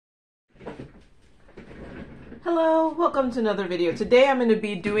Hello, welcome to another video. Today I'm going to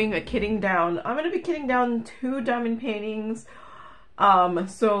be doing a kitting down. I'm going to be kitting down two diamond paintings.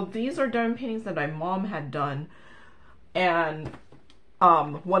 So these are diamond paintings that my mom had done, and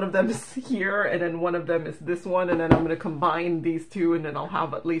one of them is here, and then one of them is this one, and then I'm going to combine these two, and then I'll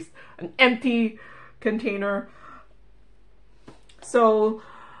have at least an empty container. So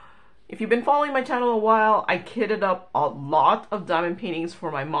if you've been following my channel a while, I kitted up a lot of diamond paintings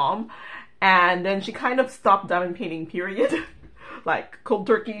for my mom. And then she kind of stopped diamond painting, period. Like cold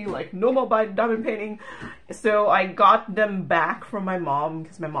turkey, like no more diamond painting. So I got them back from my mom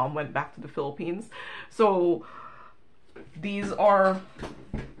because my mom went back to the Philippines. So these are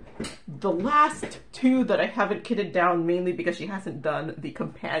the last two that I haven't kitted down, mainly because she hasn't done the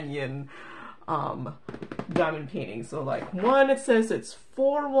companion diamond painting. So like one, it says it's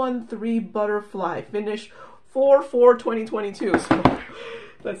 413 butterfly finish 4/4/2022. So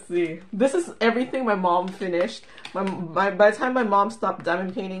let's see. This is everything my mom finished. By the time my mom stopped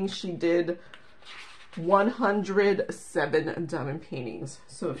diamond painting, she did 107 diamond paintings.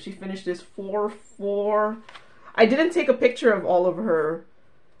 So if she finished this 4/4, I didn't take a picture of all of her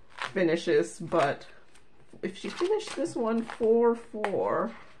finishes, but if she finished this one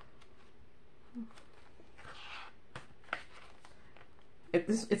 4/4,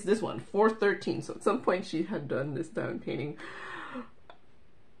 it's this one 4/13. So at some point she had done this diamond painting.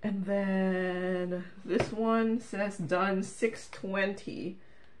 And then this one says done 6/20,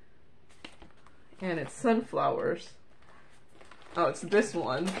 and it's sunflowers. Oh, it's this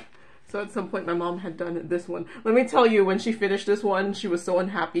one. So at some point my mom had done this one. Let me tell you, when she finished this one, she was so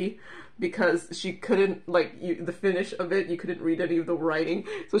unhappy because she couldn't, like, the finish of it, you couldn't read any of the writing.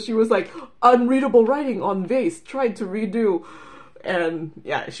 So she was like, unreadable writing on vase, tried to redo. And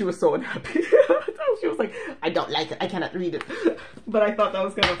yeah, she was so unhappy. She was like, I don't like it, I cannot read it. But I thought that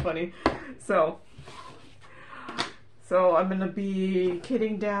was kind of funny. So I'm gonna be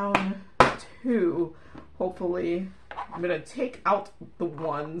kitting down two. Hopefully, I'm gonna take out the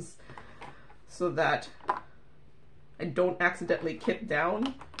ones so that I don't accidentally kit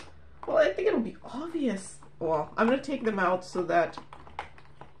down. Well, I think it'll be obvious. Well, I'm gonna take them out so that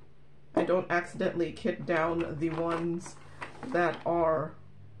I don't accidentally kit down the ones that are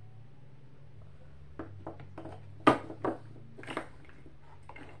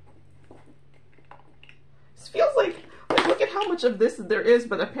feels like look at how much of this there is,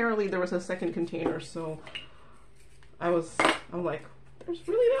 but apparently there was a second container, so I'm like, there's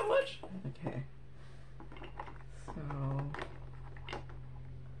really that much? Okay.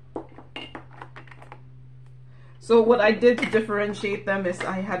 So what I did to differentiate them is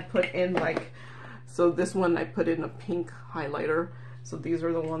I had put in, like, so this one I put in a pink highlighter. So these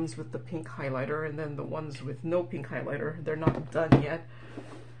are the ones with the pink highlighter, and then the ones with no pink highlighter, they're not done yet.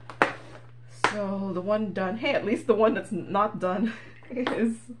 So the one done, hey, at least the one that's not done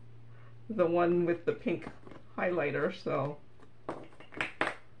is the one with the pink highlighter, so.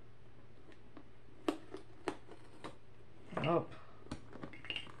 Up.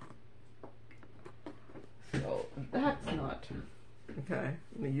 So that's not, okay,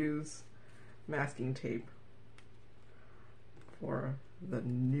 I'm gonna use masking tape for the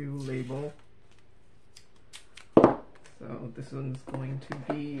new label. So this one's going to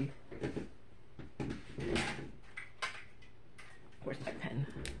be, where's my pen?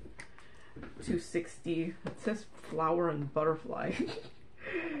 260. It says flower and butterfly.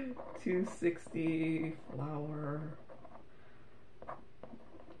 260 flower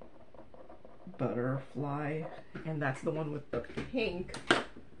butterfly, and that's the one with the pink.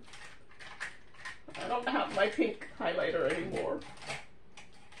 I don't have my pink highlighter anymore.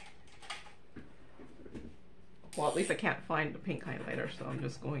 Well, at least I can't find the pink highlighter, so I'm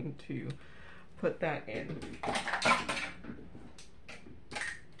just going to put that in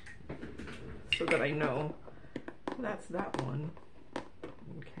so that I know that's that one.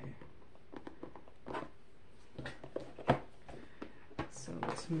 Okay. So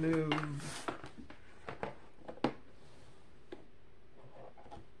let's move.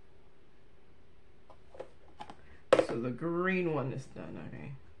 So the green one is done,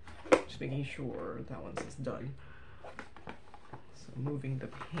 okay. Just making sure that one's is done. So moving the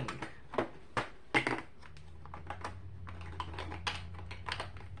pink.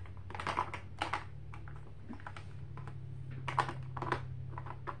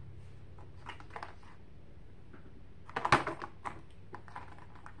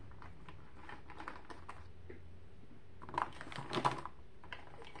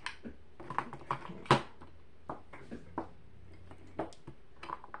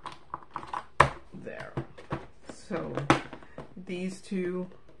 There. So these two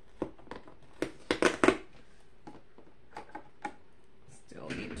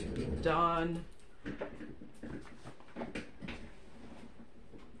done.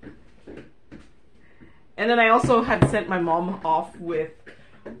 And then I also had sent my mom off with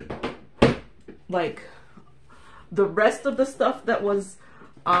like the rest of the stuff that was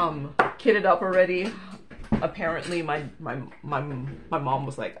kitted up already. Apparently my mom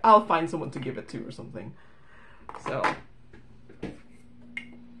was like, I'll find someone to give it to or something. So I'm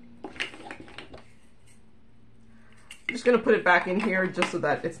just gonna put it back in here just so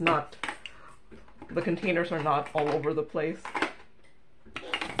that it's not, the containers are not all over the place.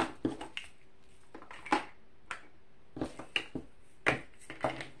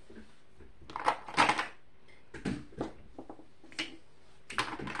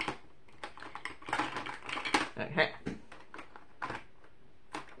 Okay.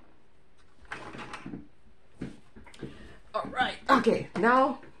 All right. Okay,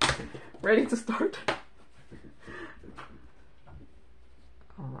 now ready to start.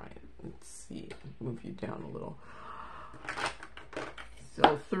 All right. Let's see. Move you down a little.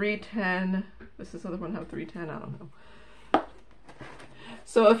 So 310. Does this other one have 310? I don't know.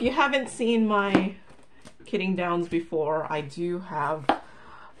 So if you haven't seen my kitting downs before, I do have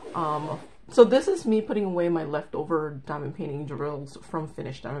so this is me putting away my leftover diamond painting drills from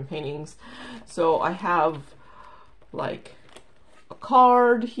finished diamond paintings. So I have like a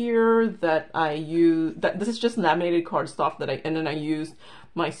card here that I use, that this is just laminated cardstock that and then I used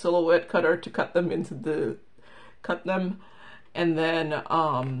my silhouette cutter to cut them, and then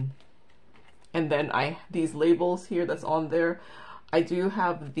these labels here that's on there. I do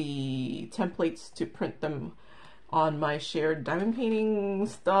have the templates to print them on my shared diamond painting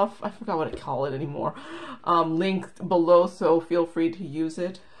stuff. I forgot what I call it anymore. Linked below, so feel free to use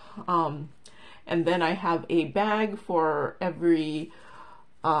it. And then I have a bag for every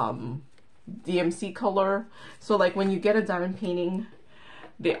DMC color. So like when you get a diamond painting,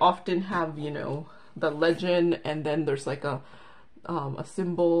 they often have, you know, the legend, and then there's like a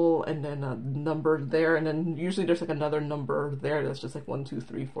symbol and then a number there, and then usually there's like another number there that's just like 1, 2,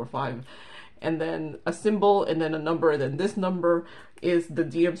 3, 4, 5, and then a symbol and then a number, and then this number is the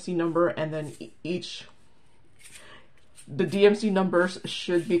DMC number, and then the DMC numbers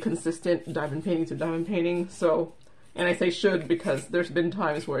should be consistent diamond painting to diamond painting. So, and I say should because there's been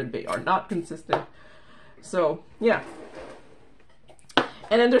times where they are not consistent. So yeah.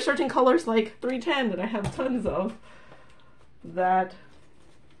 And then there's certain colors like 310 that I have tons of that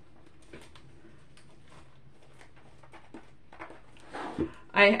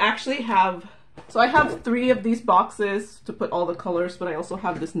I actually have. So I have 3 of these boxes to put all the colors, but I also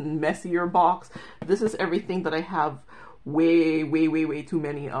have this messier box. This is everything that I have way too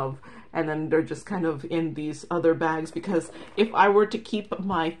many of, and then they're just kind of in these other bags, because if I were to keep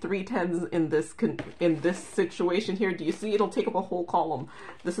my 310s in this situation here, do you see it'll take up a whole column?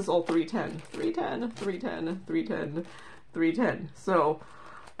 This is all 310, 310, 310, 310, 310. So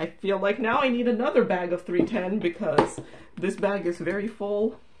I feel like now I need another bag of 310 because this bag is very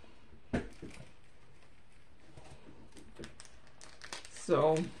full.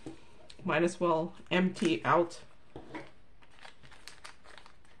 So might as well empty out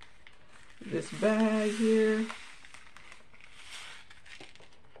this bag here.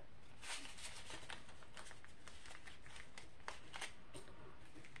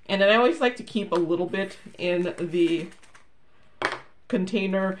 And then I always like to keep a little bit in the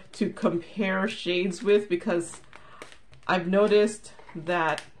container to compare shades with, because I've noticed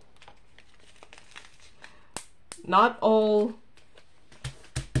that not all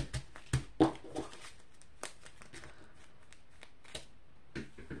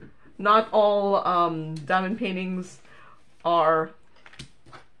diamond paintings are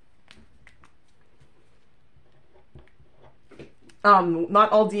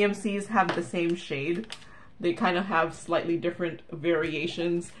not all DMCs have the same shade. They kind of have slightly different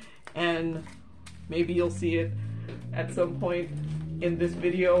variations, and maybe you'll see it at some point in this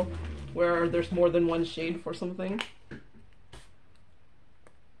video where there's more than one shade for something.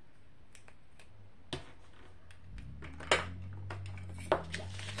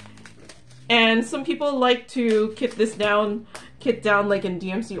 And some people like to kit down like in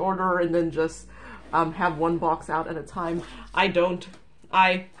DMC order and then just have one box out at a time. I don't.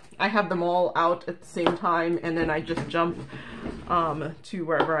 I have them all out at the same time, and then I just jump to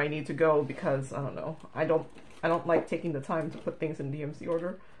wherever I need to go, because I don't know. I don't like taking the time to put things in DMC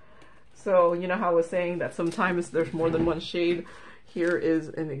order. So you know how I was saying that sometimes there's more than one shade. Here is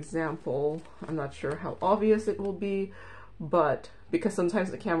an example. I'm not sure how obvious it will be, but because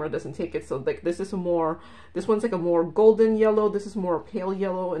sometimes the camera doesn't take it. So like this one's like a more golden yellow, this is more pale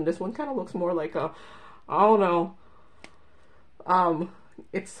yellow, and this one kind of looks more like a, I don't know,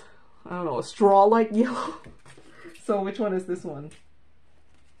 it's I don't know, a straw-like yellow. So which one is this one?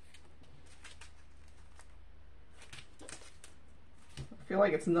 I feel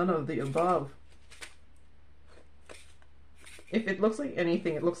like it's none of the above. If it looks like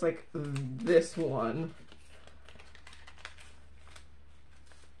anything, it looks like this one.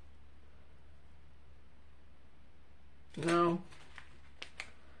 No.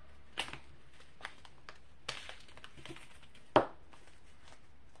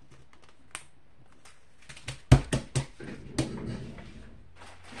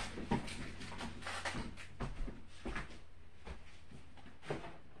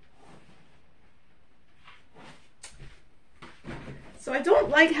 So I don't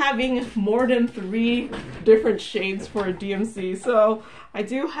like having more than 3 different shades for a DMC. So I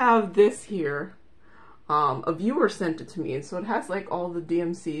do have this here. A viewer sent it to me, and so it has like all the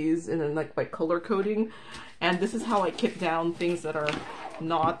DMCs and then like by color coding, and this is how I kit down things that are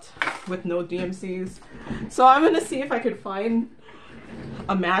not with no DMCs. So I'm gonna see if I could find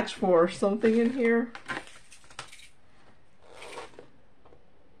a match for something in here.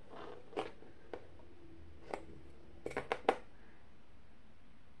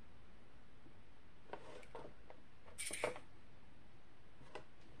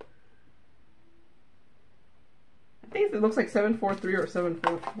 I think it looks like 743 or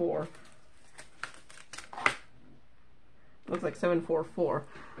 744. Looks like 744.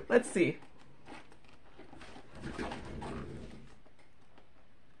 Let's see.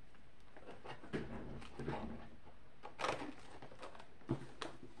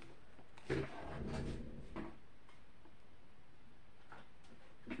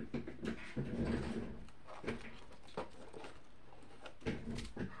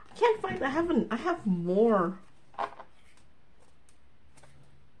 I can't find, I have more.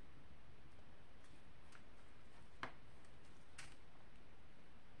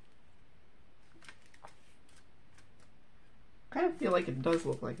 I kind of feel like it does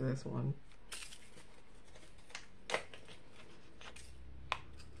look like this one.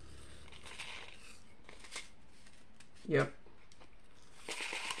 Yep.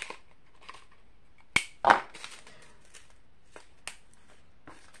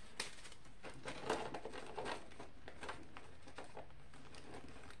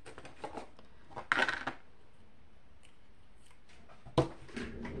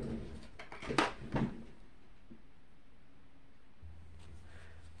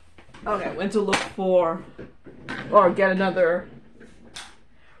 Okay, I went to look for, or get another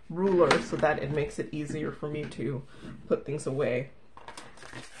ruler so that it makes it easier for me to put things away.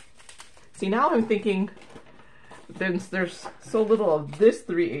 See, now I'm thinking, since there's so little of this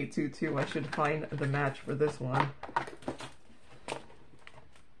 3822, I should find the match for this one.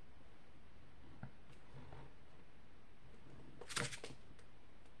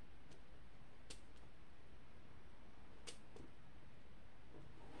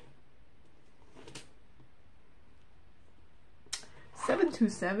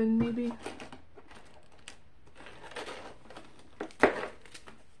 $727 maybe.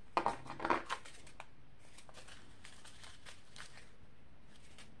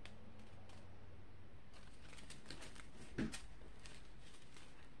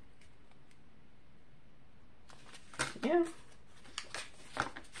 Yeah.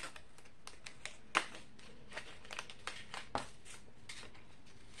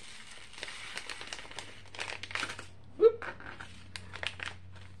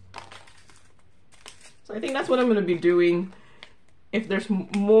 So I think that's what I'm going to be doing. If there's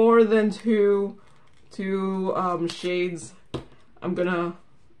more than two shades, I'm gonna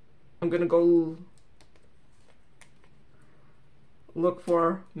go look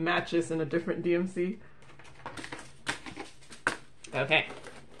for matches in a different DMC. Okay.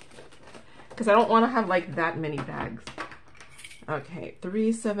 Because I don't want to have like that many bags. Okay,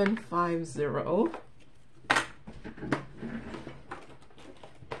 3750.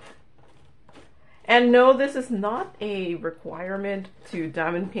 And no, this is not a requirement to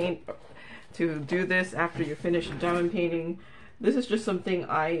diamond paint, to do this after you finish diamond painting. This is just something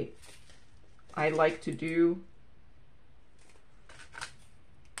I like to do.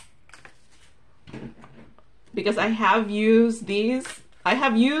 Because I have used these. I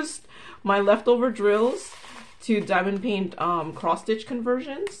have used my leftover drills to diamond paint cross stitch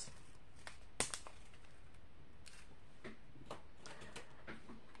conversions.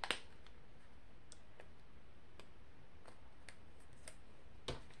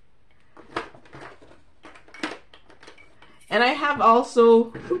 And I have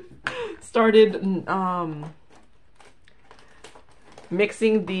also started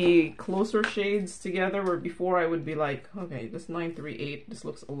mixing the closer shades together, where before I would be like, okay, this 938, this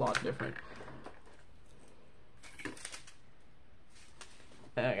looks a lot different.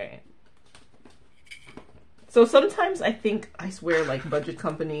 Okay. So sometimes I think, I swear, like budget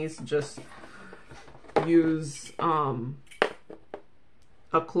companies just use a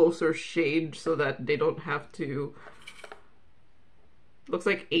closer shade so that they don't have to. Looks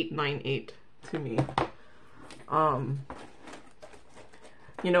like 898 to me.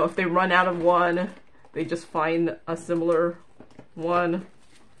 You know, if they run out of one, they just find a similar one.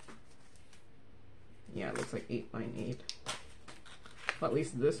 Yeah, it looks like 898. Well, at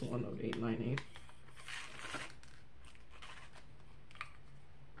least this one of 898.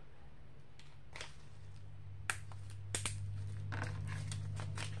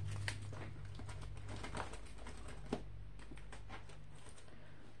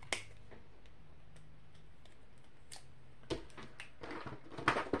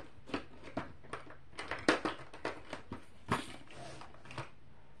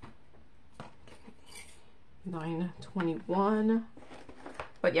 $9.21.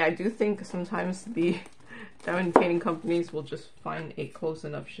 But yeah, I do think sometimes the diamond painting companies will just find a close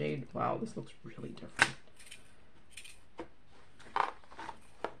enough shade. Wow, this looks really different.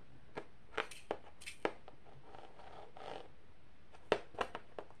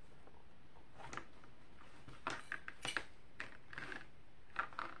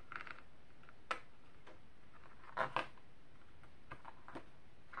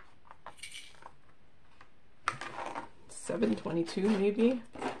 $7.22 maybe.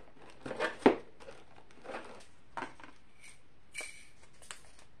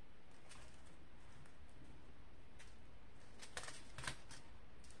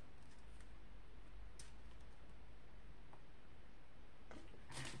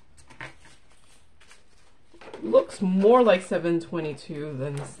 Looks more like $7.22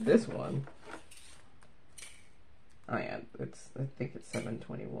 than this one. Oh yeah, I think it's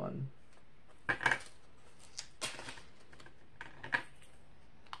 $7.21.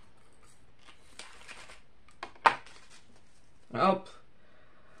 Oh,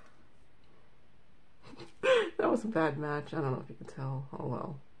 that was a bad match. I don't know if you can tell. Oh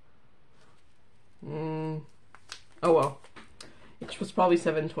well. Oh well. It was probably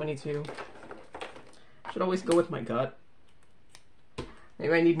 $7.22. Should always go with my gut.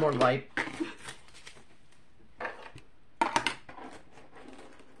 Maybe I need more light.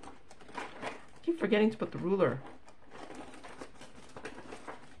 Keep forgetting to put the ruler.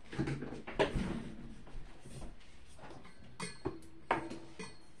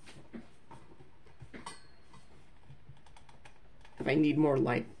 If I need more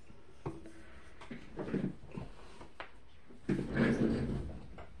light.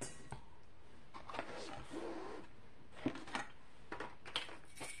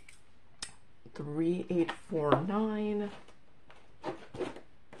 $3,849.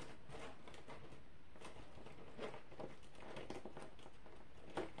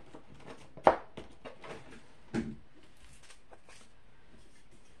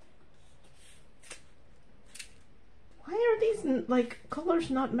 Why are these like colors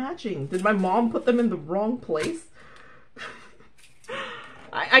not matching? Did my mom put them in the wrong place?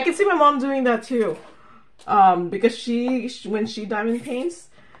 I can see my mom doing that too. Because when she diamond paints,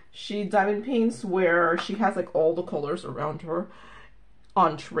 she diamond paints where she has like all the colors around her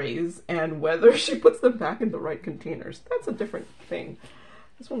on trays, and whether she puts them back in the right containers, that's a different thing.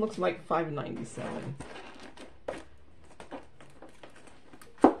 This one looks like $5.97.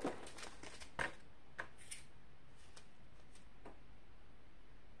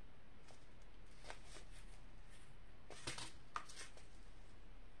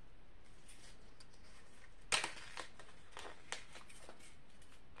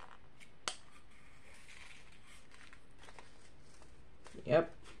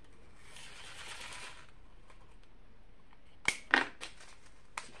 Yep.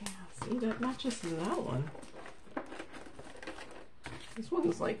 Yeah, see, that matches to that one. This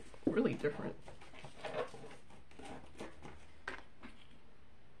one's like really different.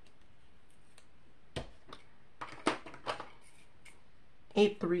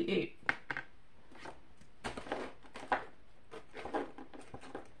 $838.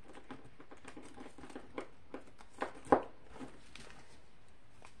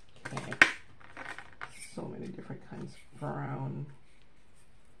 So many different kinds of brown.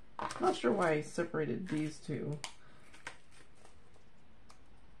 Not sure why I separated these two.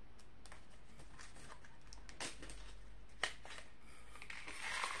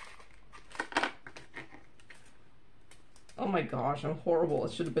 Oh my gosh, I'm horrible.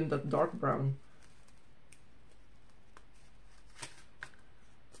 It should have been the dark brown.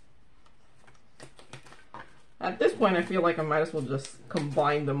 At this point, I feel like I might as well just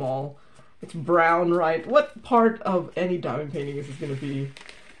combine them all. It's brown, right? What part of any diamond painting is this going to be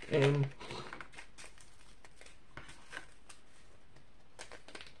in?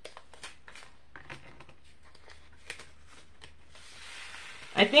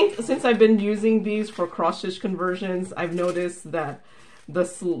 I think since I've been using these for cross-stitch conversions, I've noticed that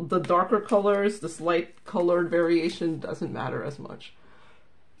the darker colors, the slight colored variation doesn't matter as much.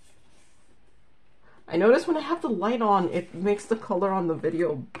 I notice when I have the light on, it makes the color on the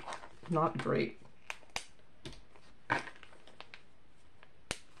video not great.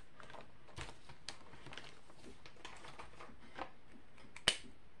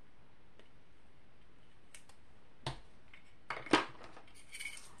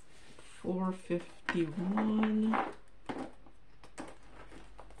 $4.51.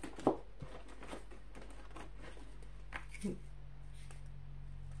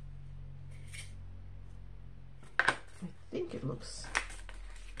 I think it looks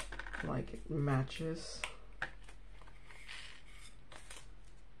like it matches.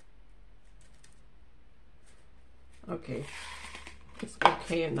 Okay, it's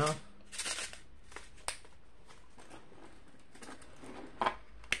okay enough.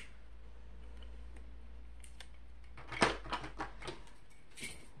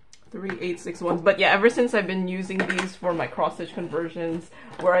 $3.861. But yeah, ever since I've been using these for my cross-stitch conversions,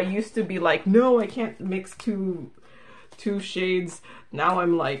 where I used to be like, no, I can't mix two shades, now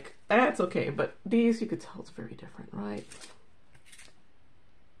I'm like, it's okay. But these, you could tell it's very different, right?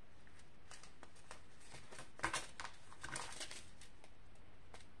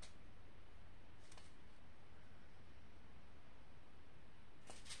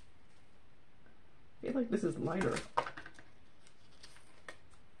 I feel like this is lighter.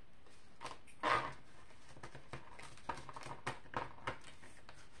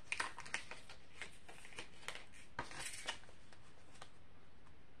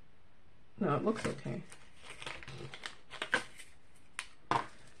 No, it looks okay.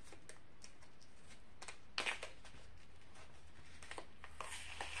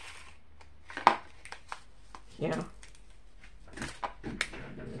 Yeah.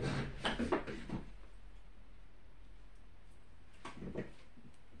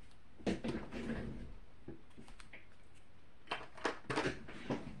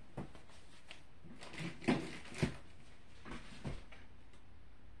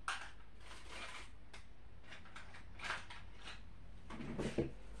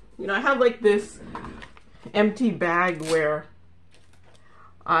 You know, I have like this empty bag where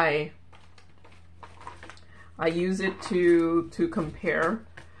I use it to compare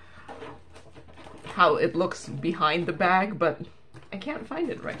how it looks behind the bag, but I can't find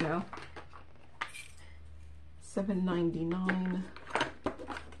it right now. $7.99.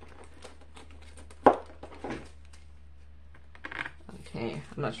 Okay,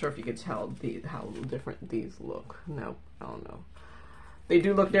 I'm not sure if you could tell how different these look. No, I don't know. They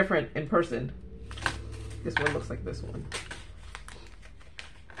do look different in person. This one looks like this one.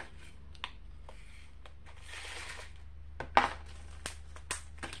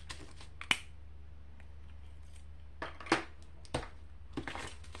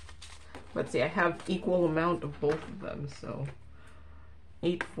 Let's see, I have equal amount of both of them, so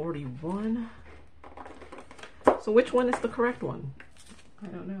 $8.41. So which one is the correct one? I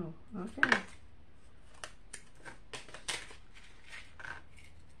don't know. Okay.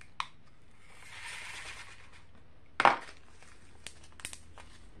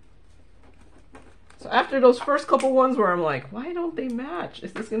 So after those first couple ones where I'm like, why don't they match?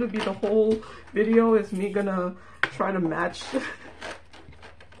 Is this gonna be the whole video? Is me gonna try to match?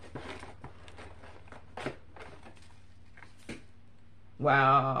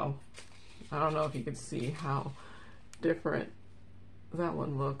 Wow. I don't know if you can see how different that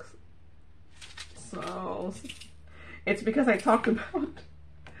one looks. So it's because I talked about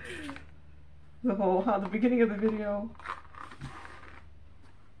the beginning of the video.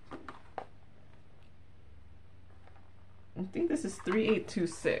 I think this is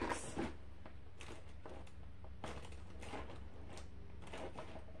 3826.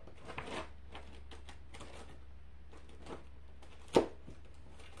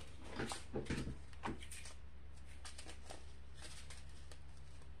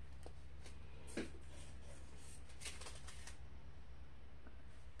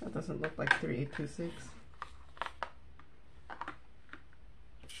 That doesn't look like 3826.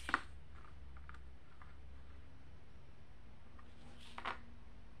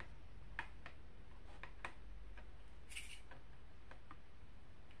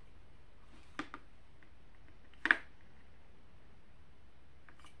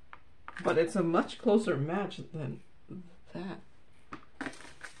 but it's a much closer match than that.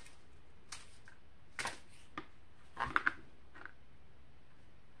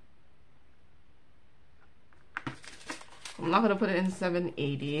 I'm not gonna put it in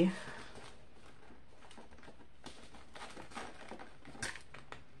 780.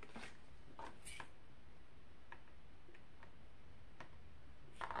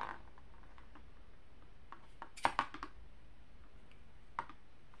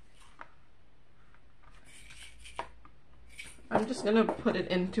 I'm just gonna put it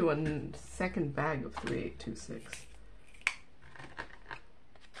into a second bag of 3826.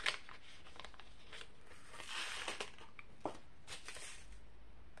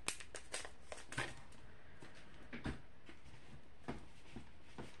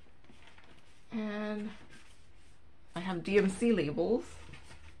 And I have DMC labels.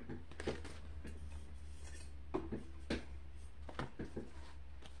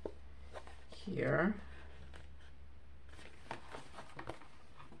 Here.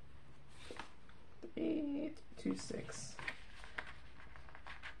 826.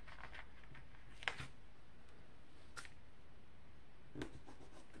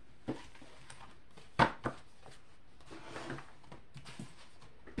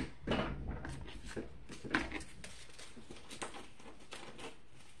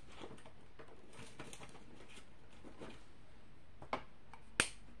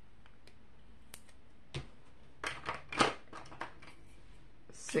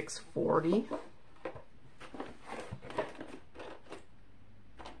 $640.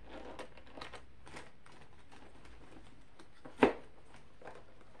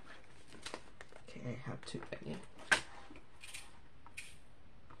 Okay, I have too many.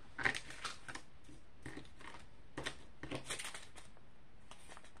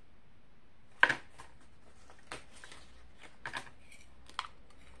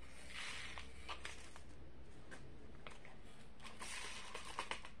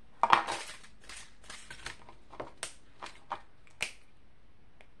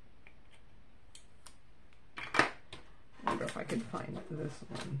 If I can find this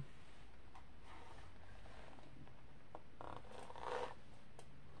one.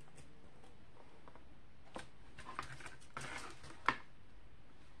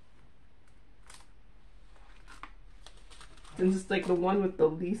 This is like the one with the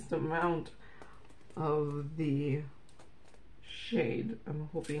least amount of the shade. I'm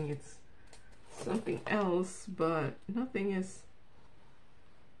hoping it's something else, but nothing is.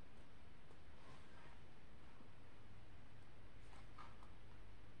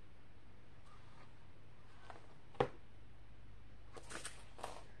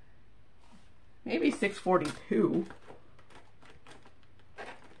 Maybe 642.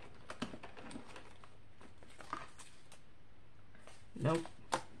 Nope.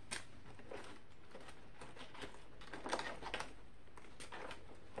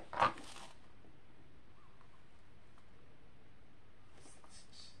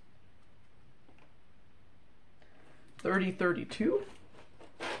 $30.32.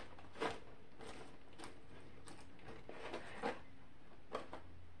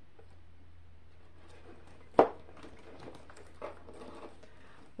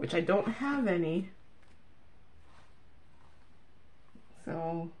 Which I don't have any,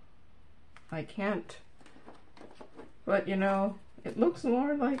 so I can't, but you know, it looks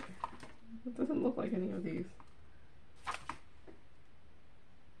more like, it doesn't look like any of these.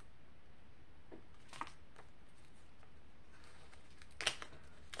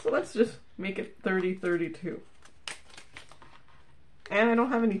 So let's just make it 30.32. And I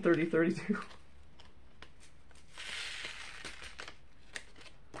don't have any 30.32.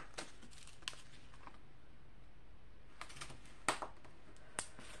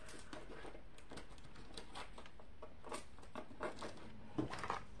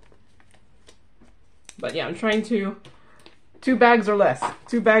 But yeah, I'm trying to, 2 bags or less.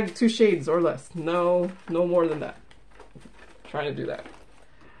 2 shades or less. No more than that. Trying to do that.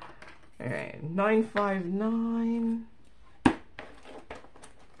 Alright, 959.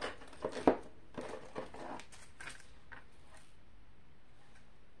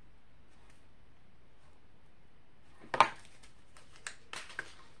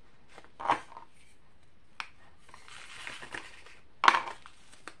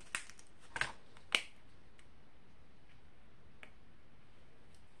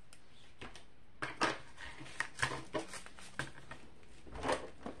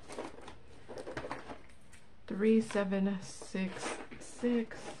 $3,766.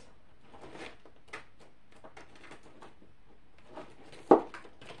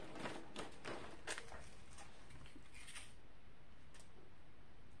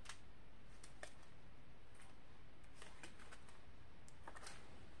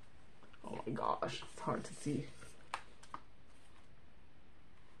 gosh, it's hard to see.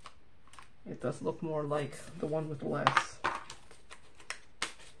 It does look more like the one with less.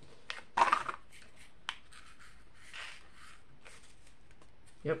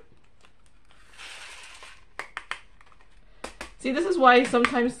 Yep. See, this is why I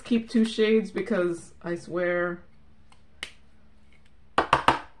sometimes keep 2 shades, because I swear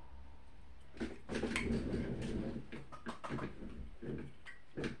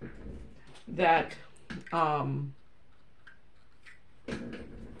that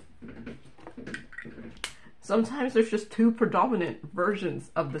sometimes there's just 2 predominant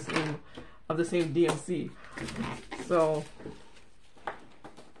versions of the same DMC. So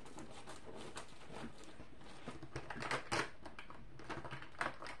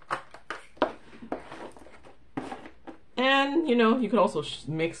and you know, you could also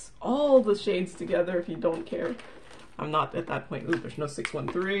mix all the shades together if you don't care. I'm not at that point. Ooh, there's no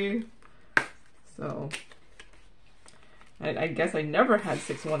 613. So I guess I never had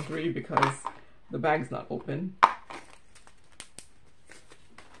 613 because the bag's not open.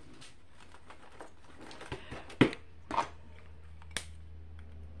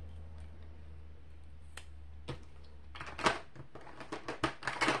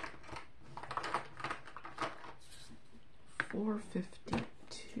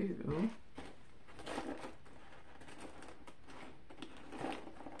 $4.52.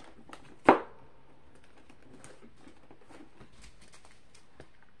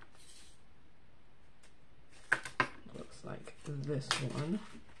 Like this one.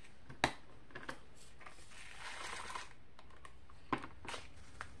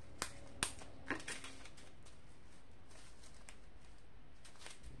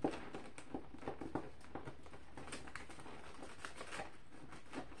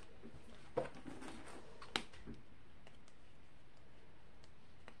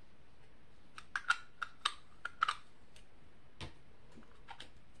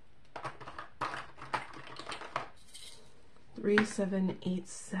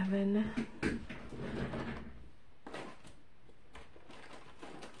 $3,787.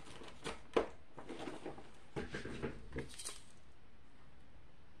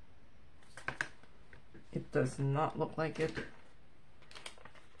 It does not look like it.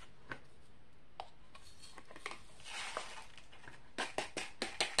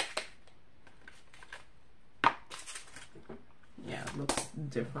 Yeah, it looks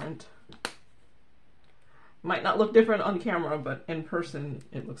different. Might not look different on camera, but in person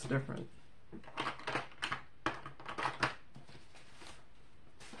it looks different.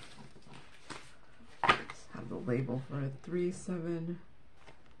 Let's have the label for it. 37.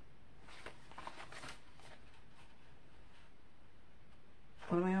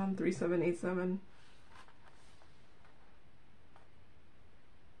 What am I on? 3787.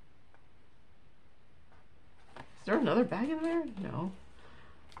 Is there another bag in there? No.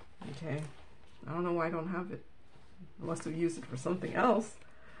 Okay. I don't know why I don't have it. I must have used it for something else.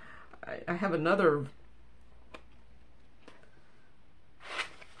 I have another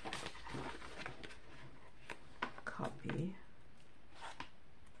copy.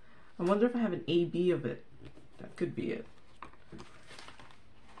 I wonder if I have an AB of it. That could be it.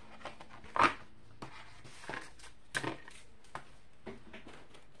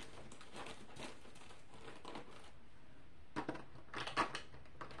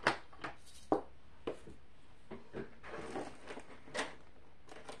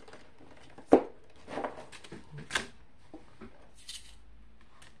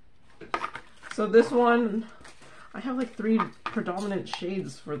 So this one, I have like 3 predominant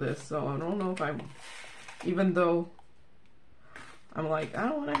shades for this, so I don't know if I'm, even though I'm like, I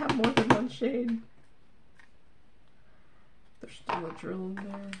don't want to have more than 1 shade. There's still a drill in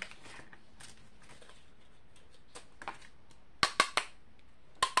there.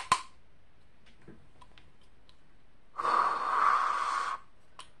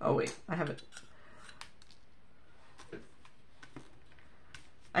 Oh wait, I have it.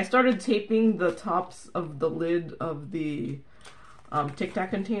 I started taping the tops of the lid of the Tic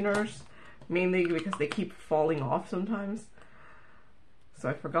Tac containers, mainly because they keep falling off sometimes. So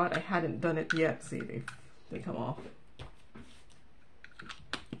I forgot I hadn't done it yet. See, they come off.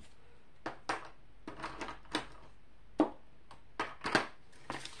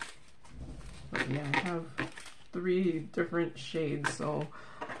 But yeah, I have 3 different shades, so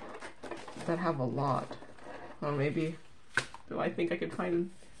that have a lot. Or maybe, do I think I could find...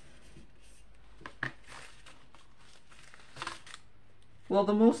 Well,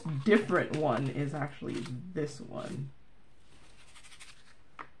 the most different one is actually this one.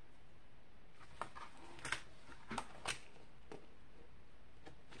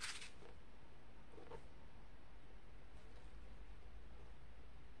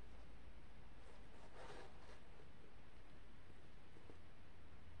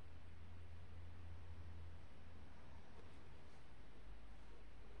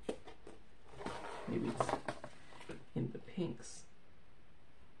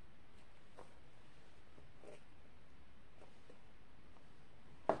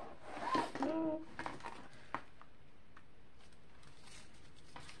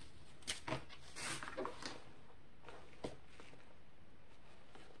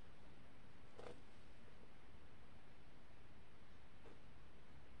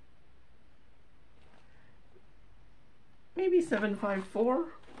 maybe 754.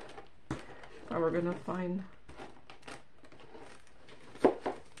 If I were gonna find.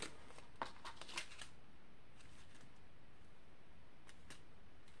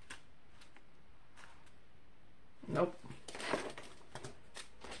 Nope.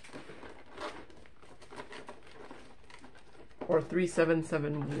 Or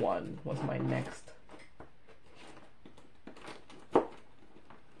 3771 was my next.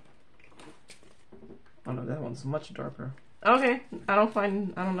 Oh no, that one's much darker. Okay, I don't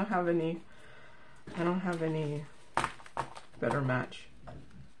have any better match.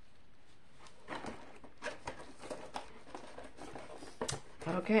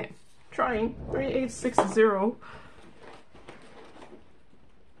 Okay, trying 3860.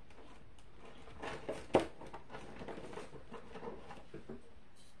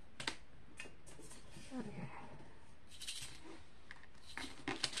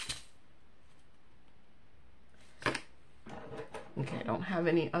 Okay, I don't have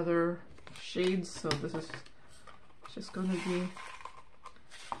any other shades, so this is just going to be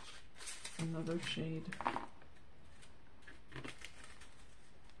another shade.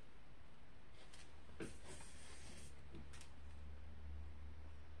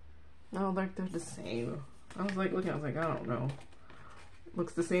 No, like they're the same. I was like looking, I was like, I don't know. It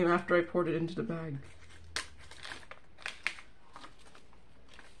looks the same after I poured it into the bag.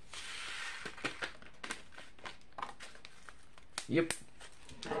 Yep.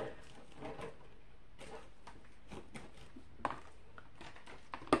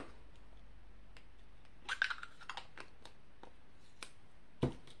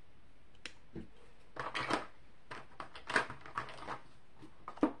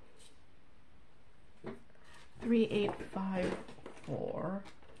 Three, 8, 5, 4.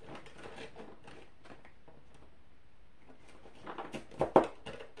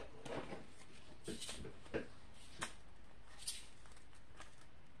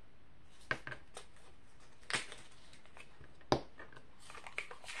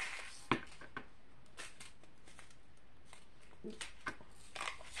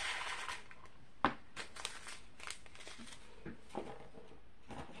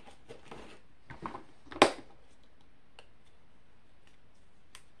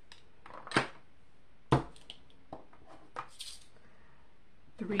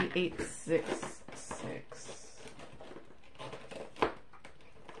 Three, 8, 6, 6.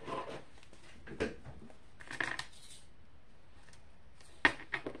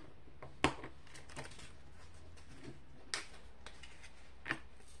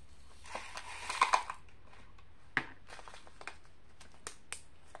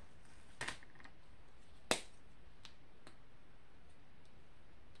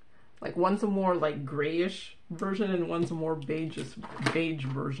 Like one's a more like grayish version and one's a more beige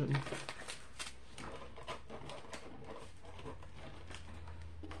version.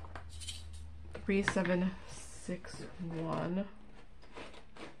 Three, 7, 6, 1.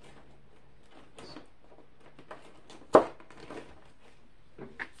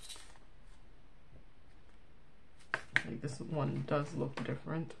 Like this one does look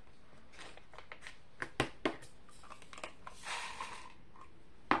different.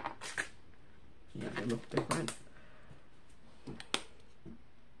 Yeah, they look different.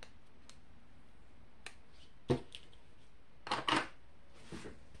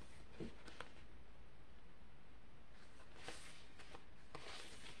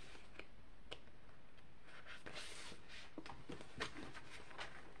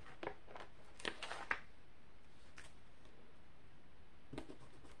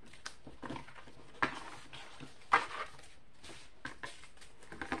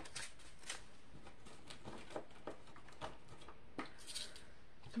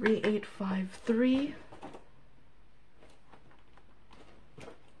 Three, 8, 5, 3.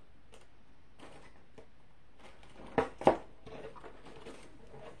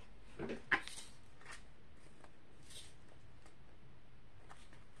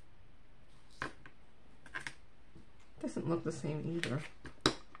 Doesn't look the same either.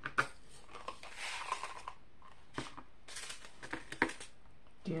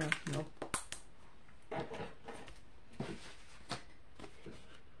 Yeah, nope.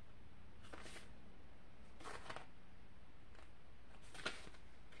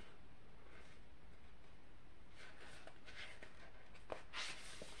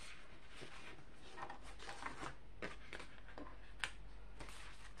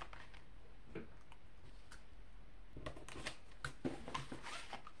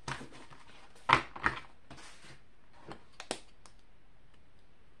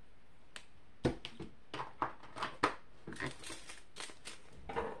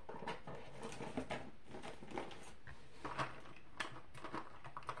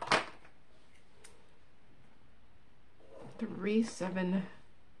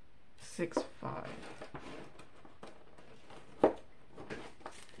 3765.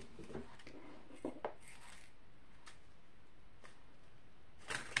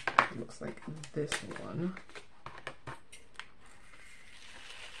 Looks like this one.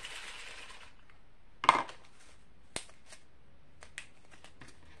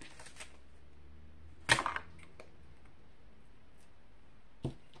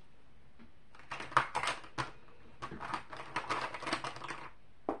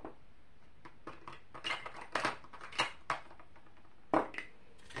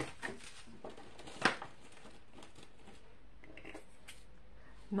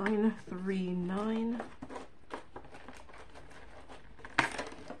 $939.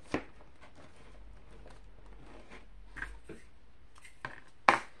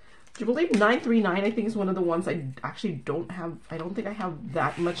 Do you believe 939, I think, is one of the ones I actually don't have. I don't think I have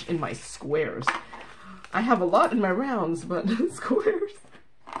that much in my squares. I have a lot in my rounds, but squares.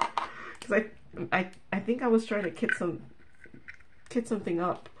 Because I think I was trying to kit something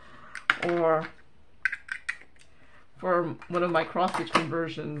up, or for one of my cross stitch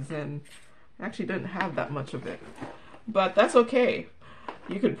conversions, and I actually didn't have that much of it. But that's okay.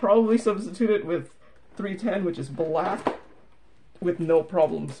 You could probably substitute it with 310, which is black, with no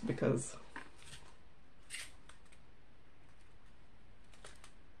problems, because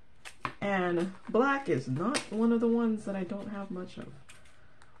and black is not one of the ones that I don't have much of.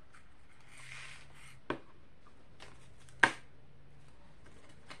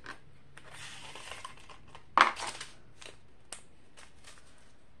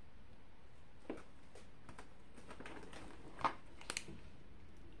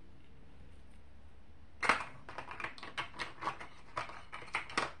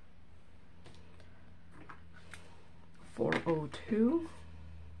 $402.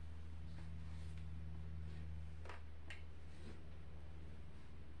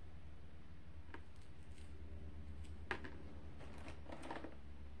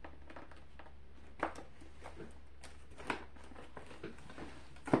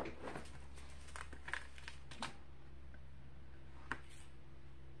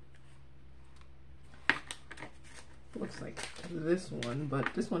 Looks like this one,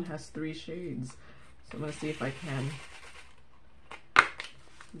 but this one has 3 shades. So I'm going to see if I can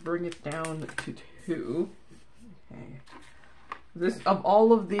bring it down to 2. Okay. This, of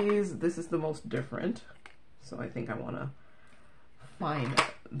all of these, this is the most different. So I think I want to find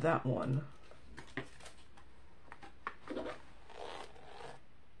that one.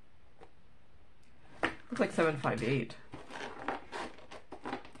 Looks like 758.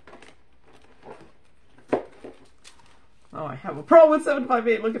 Oh, I have a problem with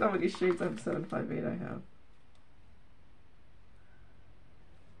 758. Look at how many shades of 758 I have.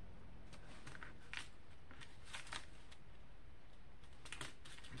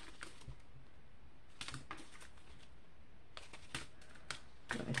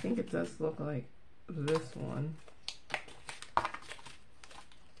 But I think it does look like this one.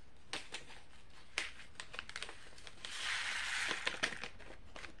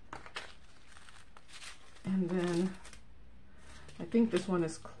 And then I think this one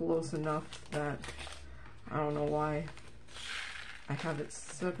is close enough that I don't know why I have it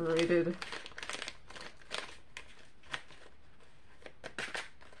separated.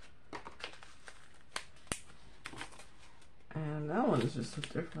 And that one is just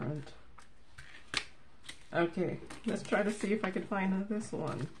different. Okay, let's try to see if I can find this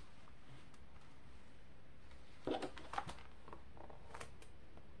one.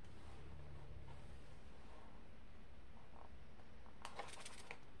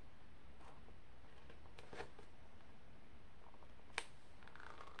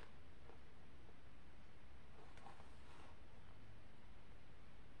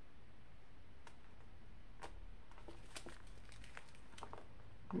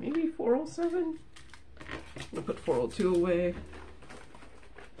 Maybe 407? I'm gonna put 402 away.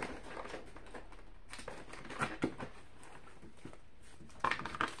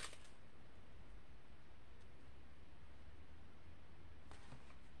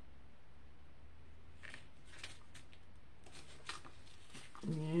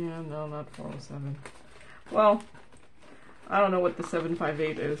 Yeah, no, not 407. Well, I don't know what the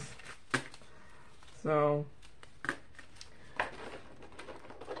 758 is. So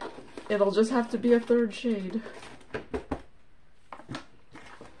it'll just have to be a 3rd shade.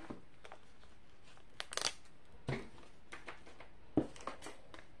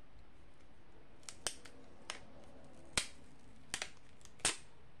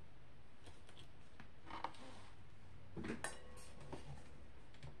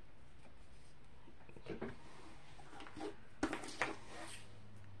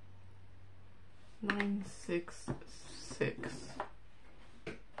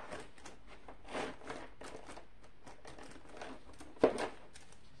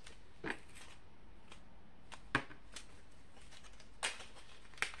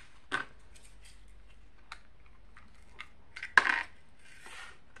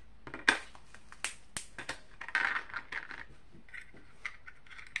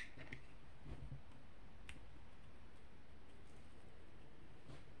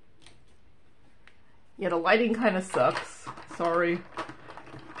 Yeah, the lighting kind of sucks. Sorry.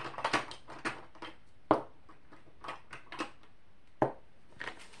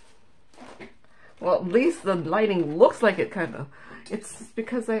 Well, at least the lighting looks like it kind of. It's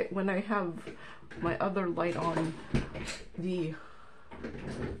because when I have my other light on, the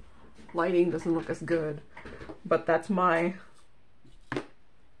lighting doesn't look as good. But that's my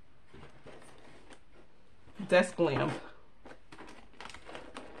desk lamp.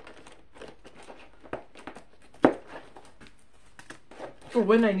 For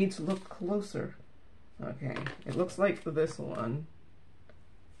when I need to look closer. Okay, it looks like for this one.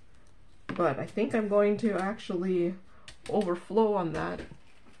 But I think I'm going to actually overflow on that.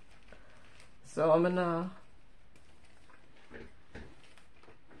 So I'm gonna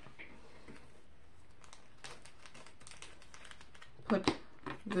put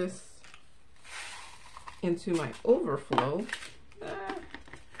this into my overflow.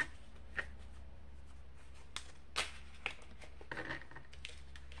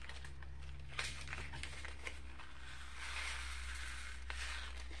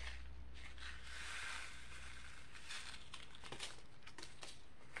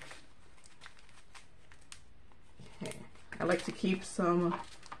 I like to keep some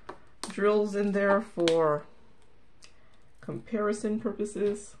drills in there for comparison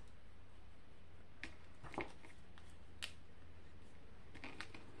purposes.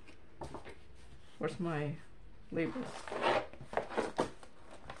 Where's my labels?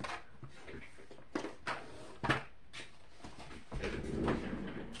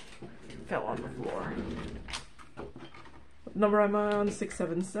 Fell on the floor. What number am I on?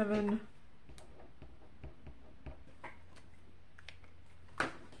 677.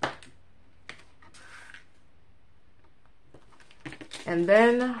 And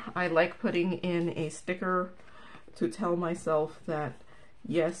then I like putting in a sticker to tell myself that,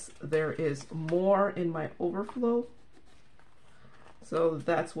 yes, there is more in my overflow. So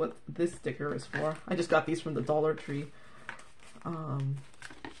that's what this sticker is for. I just got these from the Dollar Tree.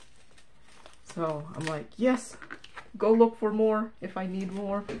 So I'm like, yes, go look for more if I need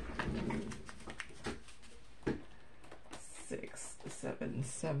more.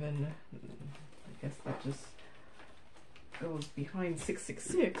 677. I guess that just goes behind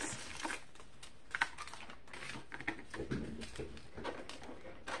 666.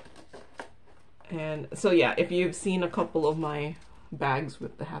 And so yeah, if you've seen a couple of my bags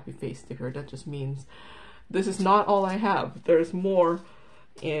with the happy face sticker, that just means this is not all I have. There's more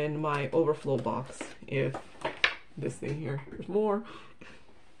in my overflow box. If this thing here, there's more.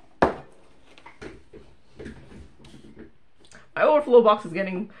 My overflow box is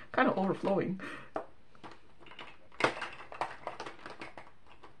getting kind of overflowing.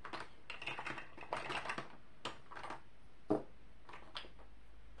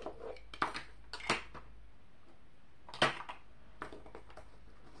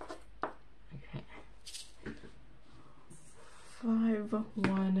 Okay.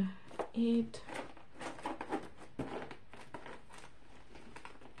 518.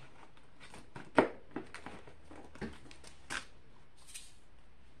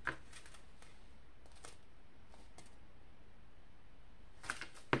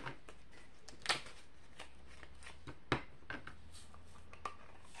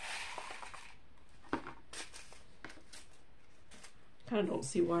 I don't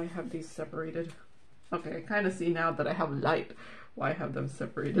see why I have these separated. Okay, I kind of see now that I have light why I have them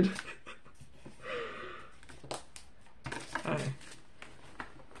separated. Okay.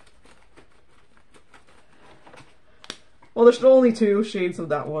 Well, there's only 2 shades of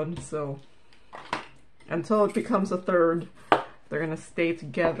that one, so until it becomes a third, they're gonna stay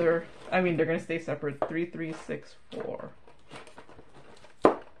together. I mean, they're gonna stay separate. 3, 3, 6, 4.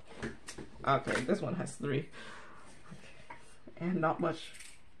 Okay, this one has 3. And not much.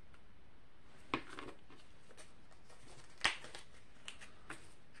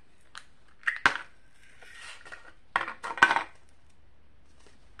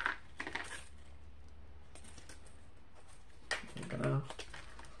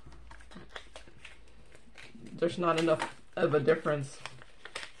 There's not enough of a difference.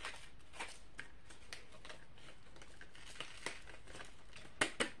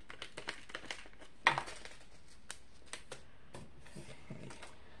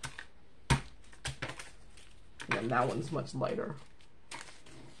 And that one's much lighter.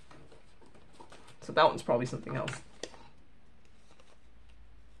 So that one's probably something else.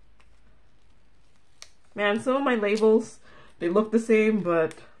 Man, some of my labels, they look the same,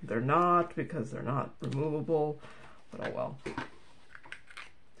 but they're not because they're not removable. But oh well.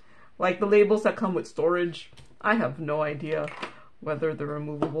 Like the labels that come with storage, I have no idea whether they're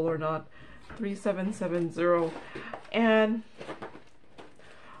removable or not. 3770. And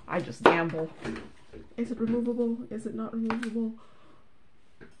I just gamble. Is it removable? Is it not removable?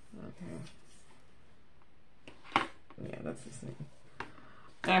 Okay. Yeah, that's the same.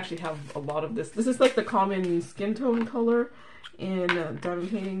 I actually have a lot of this. This is like the common skin tone color in diamond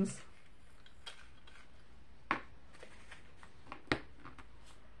paintings.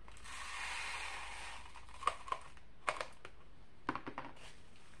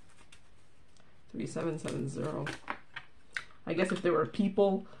 $3770. I guess if there were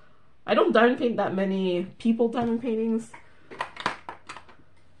people, I don't diamond paint that many people diamond paintings.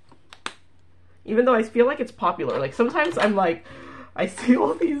 Even though I feel like it's popular. Like sometimes I'm like, I see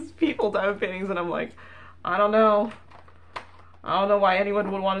all these people diamond paintings and I'm like, I don't know. I don't know why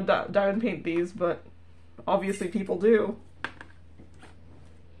anyone would want to diamond paint these, but obviously people do.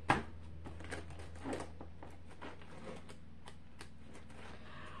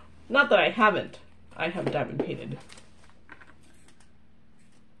 Not that I haven't. I have diamond painted.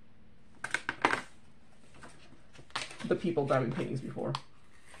 The people diamond paintings before.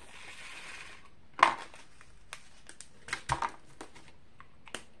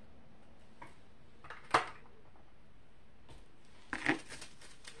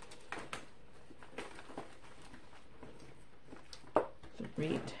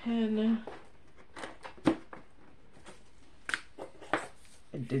 $310.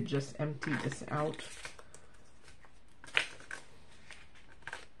 I did just empty this out.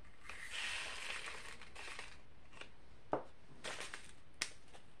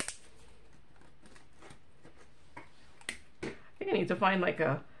 I think I need to find like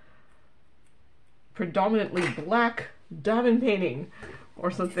a predominantly black diamond painting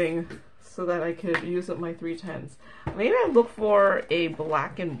or something so that I could use up my 310s. Maybe I look for a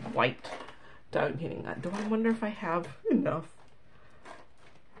black and white diamond painting. Do I wonder if I have enough?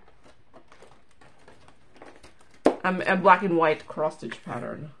 A black and white cross stitch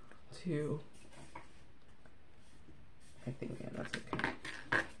pattern too. I think, yeah, that's okay.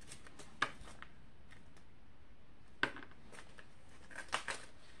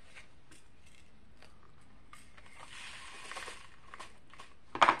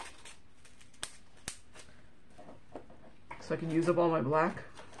 So I can use up all my black.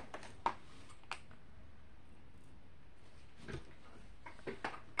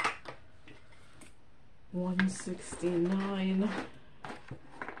 $169.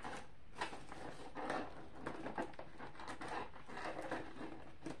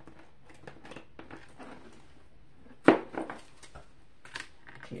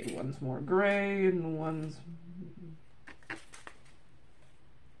 Okay, one's more gray and one's... I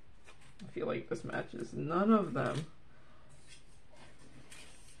feel like this matches none of them.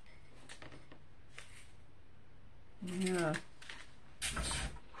 Yeah.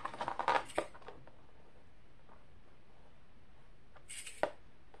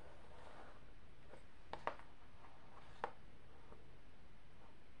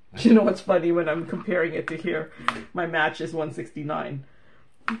 You know what's funny when I'm comparing it to here? My match is 169.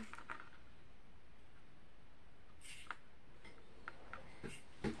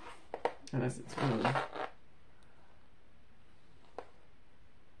 Unless it's one. I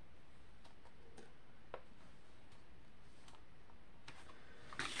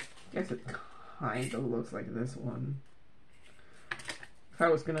guess it kind of looks like this one. If I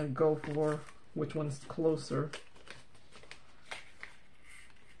was gonna go for which one's closer.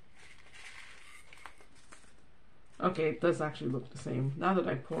 Okay, it does actually look the same. Now that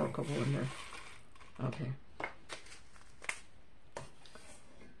I pour a couple in there. Okay.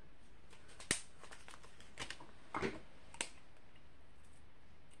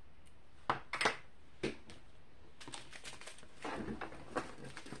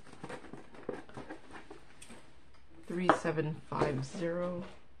 $3750.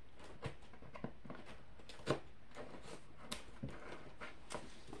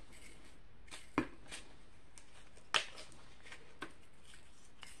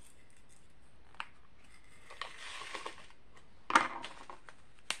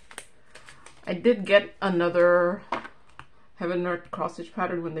 I did get another Heaven and Earth cross stitch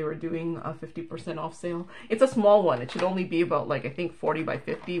pattern when they were doing a 50% off sale. It's a small one. It should only be about like, I think 40 by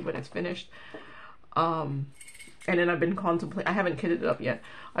 50 when it's finished. And then I've been contemplating, I haven't kitted it up yet.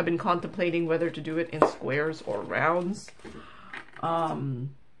 I've been contemplating whether to do it in squares or rounds.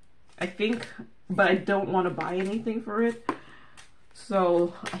 I think, but I don't want to buy anything for it.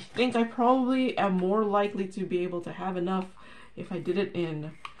 So I think I probably am more likely to be able to have enough if I did it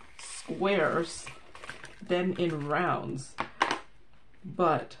in squares than in rounds.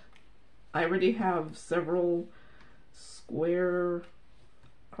 But I already have several square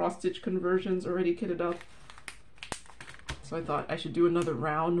cross-stitch conversions already kitted up. So I thought I should do another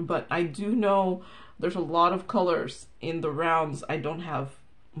round, but I do know there's a lot of colors in the rounds I don't have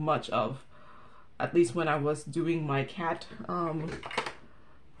much of. At least when I was doing my cat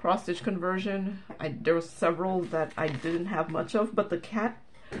cross-stitch conversion, there was several that I didn't have much of, but the cat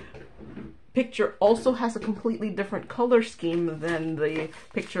picture also has a completely different color scheme than the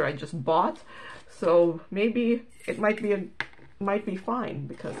picture I just bought. So maybe it might be fine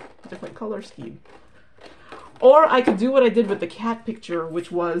because different color scheme. Or I could do what I did with the cat picture,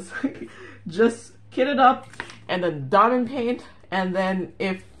 which was just kit it up and then diamond paint, and then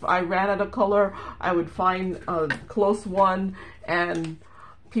if I ran out of color, I would find a close one, and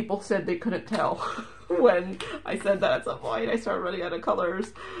people said they couldn't tell when I said that at some point. I started running out of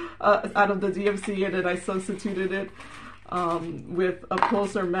colors out of the DMC, and then I substituted it with a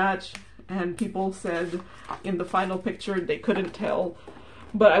closer match, and people said in the final picture they couldn't tell.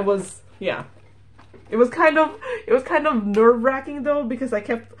 But yeah. It was kind of nerve-wracking though, because I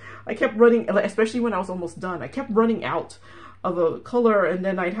kept running, especially when I was almost done. I kept running out of a color, and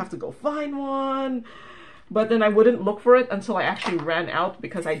then I'd have to go find one. But then I wouldn't look for it until I actually ran out,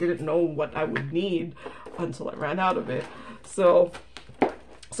 because I didn't know what I would need until I ran out of it. So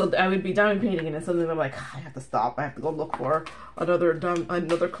I would be diamond painting, and then suddenly I'm like, I have to stop. I have to go look for another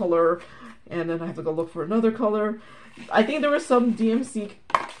color, and then I have to go look for another color. I think there were some DMC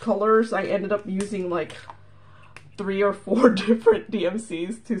colors I ended up using like 3 or 4 different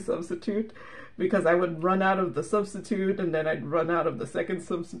DMCs to substitute, because I would run out of the substitute and then I'd run out of the second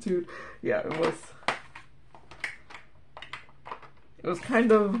substitute. Yeah, it was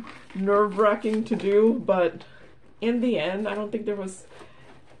kind of nerve-wracking to do, but in the end I don't think it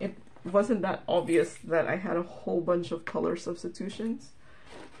wasn't that obvious that I had a whole bunch of color substitutions.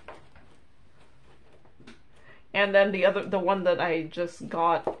 And then the one that I just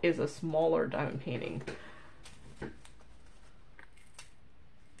got is a smaller diamond painting.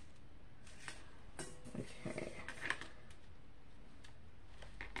 Okay.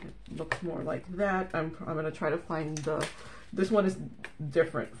 It looks more like that. I'm gonna try to find this one is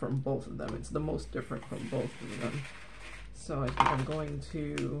different from both of them. It's the most different from both of them. So I think I'm going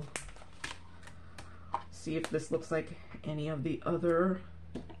to see if this looks like any of the other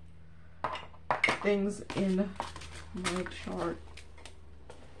things in my chart.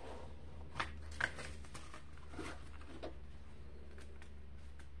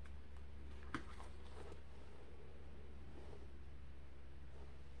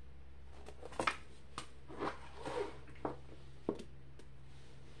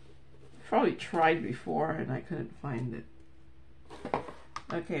 Probably tried before and I couldn't find it.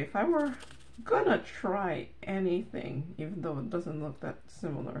 Okay, if I were gonna try anything, even though it doesn't look that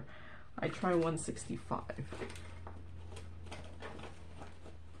similar, I try 165.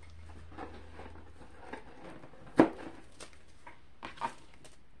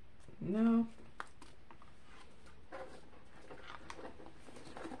 No.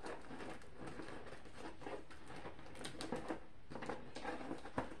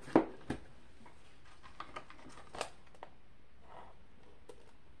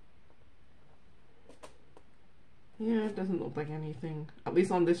 Yeah, it doesn't look like anything, at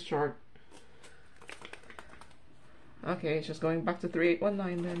least on this chart. Okay, it's just going back to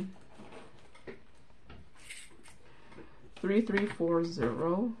 3819 then.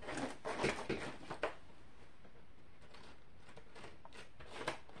 3340.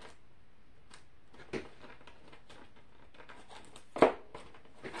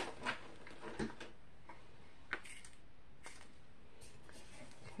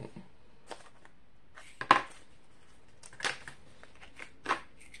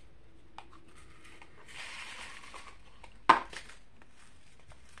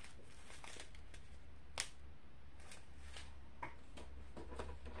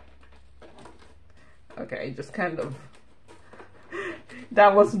 Okay, just kind of,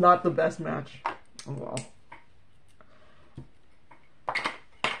 that was not the best match. Oh well.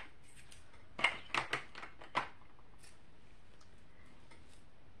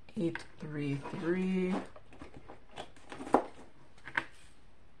 Eight, 3, 3.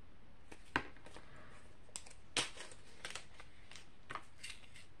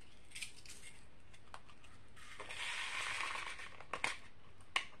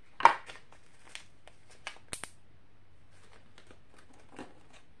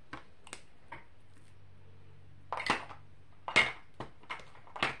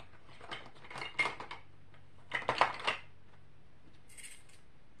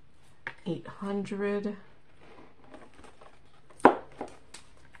 $800.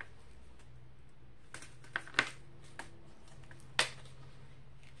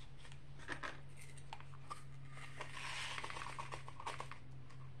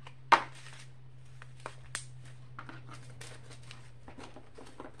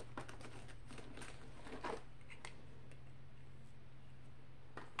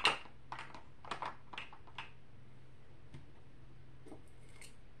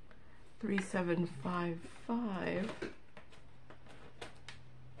 3755.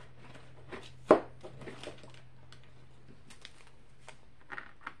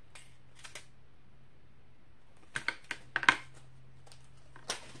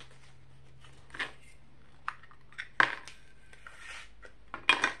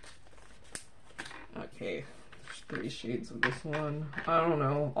 Okay, there's 3 shades of this one. I don't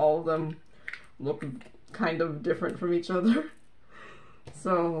know, all of them look kind of different from each other.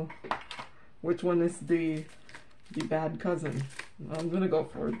 So, which one is the bad cousin? I'm gonna go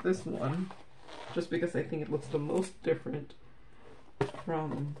for this one, just because I think it looks the most different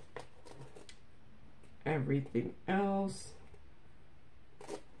from everything else.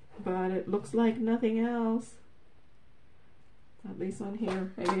 But it looks like nothing else, at least on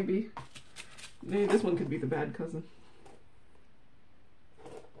here. Hey, maybe this one could be the bad cousin.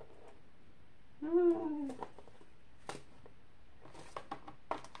 Oh.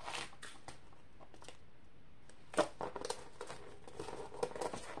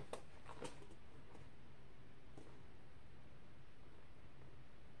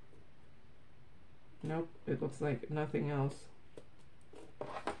 Nope, it looks like nothing else.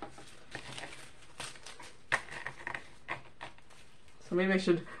 So maybe I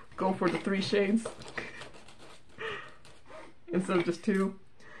should go for the 3 shades instead of just 2.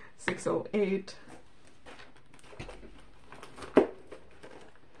 608.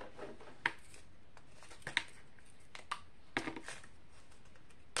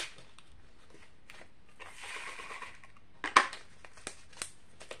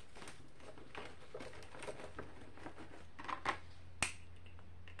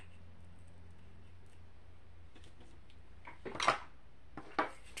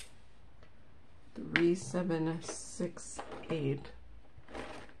 Three, 7, 6, 8.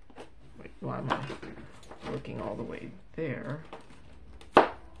 Wait, why am I working all the way there?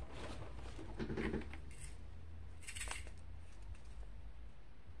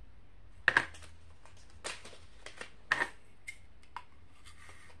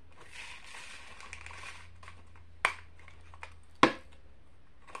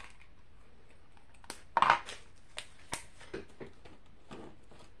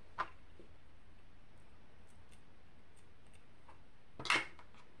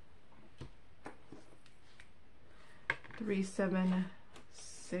 Three, 7,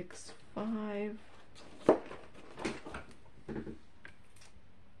 6, 5.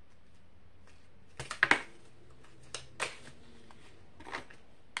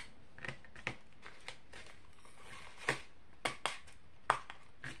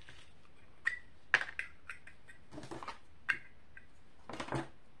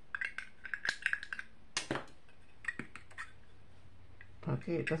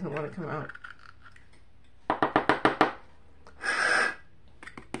 Okay, it doesn't want to come out.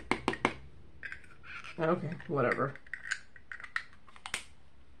 Okay, whatever.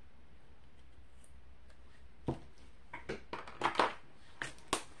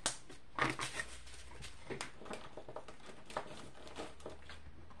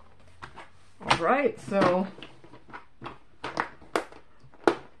 All right, so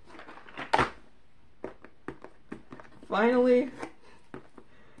finally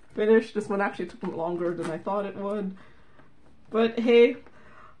finished. This one actually took longer than I thought it would. But hey,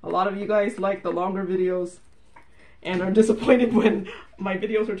 a lot of you guys like the longer videos and are disappointed when my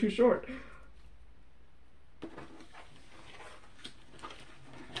videos are too short.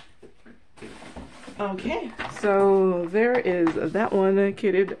 Okay, so there is that one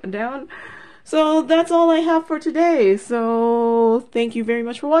kitted down. So that's all I have for today. So thank you very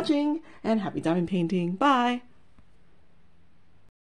much for watching and happy diamond painting. Bye!